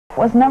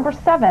was number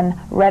 7,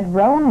 Red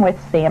Roan with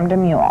Sam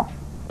DeMule.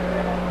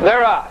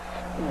 They're off.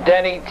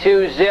 Denny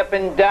 2-Zip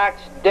and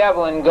Doc's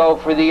Devlin go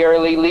for the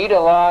early lead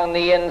along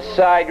the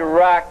inside.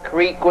 Rock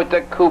Creek with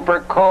the Cooper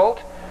Colt.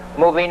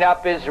 Moving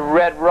up is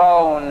Red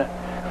Roan.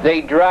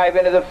 They drive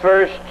into the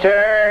first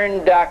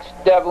turn. Doc's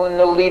Devlin,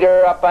 the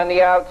leader, up on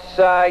the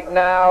outside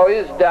now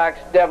is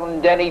Doc's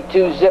Devlin. Denny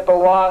 2-Zip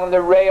along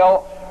the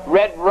rail.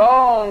 Red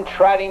Roan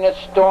trotting a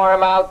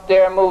storm out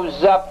there,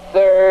 moves up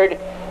third.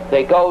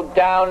 They go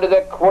down to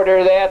the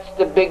quarter. That's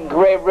the big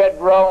gray Red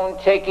Roan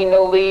taking the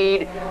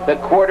lead. The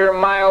quarter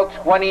mile,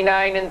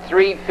 29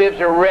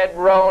 3/5. Red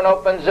Roan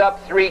opens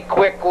up 3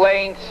 quick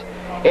lengths.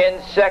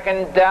 In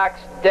second, Doc's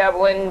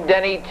Devlin.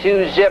 Denny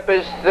 2-Zip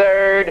is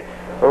third.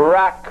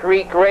 Rock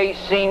Creek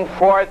Racing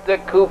fourth. The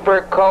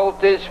Cooper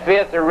Colt is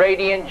fifth.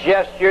 Radiant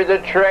Gesture, the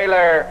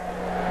trailer.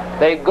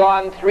 They've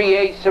gone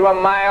 3/8 of a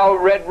mile.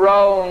 Red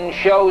Roan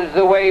shows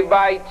the way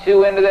by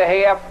 2 into the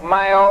half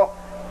mile.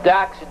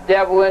 Doc's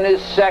Devlin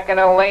is second,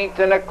 1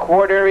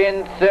 1/4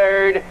 in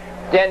third.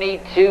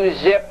 Denny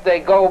 2-Zip, they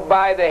go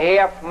by the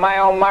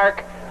half-mile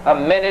mark,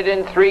 1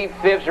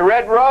 3/5.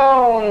 Red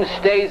Roan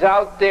stays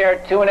out there,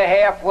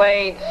 2.5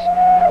 lengths.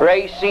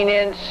 Racing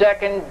in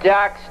second,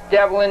 Doc's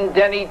Devlin.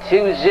 Denny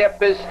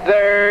 2-Zip is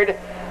third.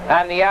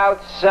 On the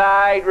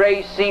outside,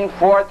 racing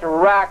fourth,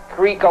 Rock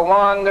Creek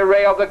along the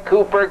rail, the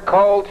Cooper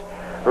Colt.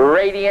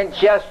 Radiant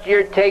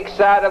Gesture takes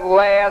out of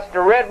last.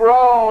 Red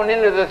Roan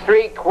into the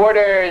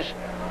 3/4.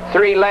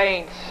 3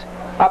 lengths.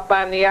 Up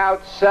on the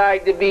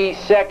outside to be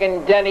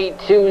second, Denny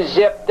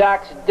 2-Zip.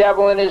 Doc's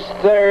Devlin is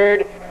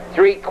third.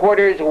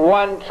 3/4,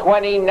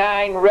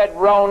 129. Red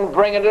Roan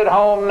bringing it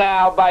home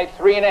now by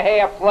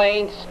 3.5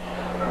 lengths.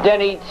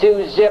 Denny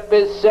 2-Zip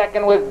is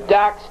second with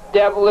Doc's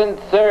Devlin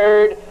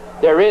third.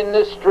 They're in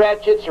the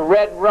stretch. It's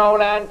Red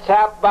Roan on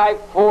top by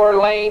 4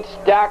 lengths.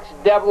 Doc's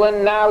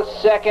Devlin now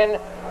second.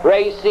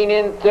 Racing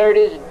in third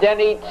is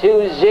Denny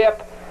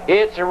 2-Zip.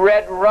 It's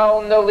Red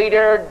Roan, the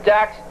leader.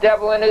 Doc's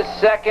Devlin is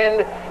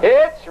second.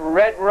 It's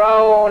Red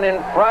Roan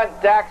in front.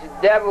 Doc's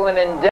Devlin and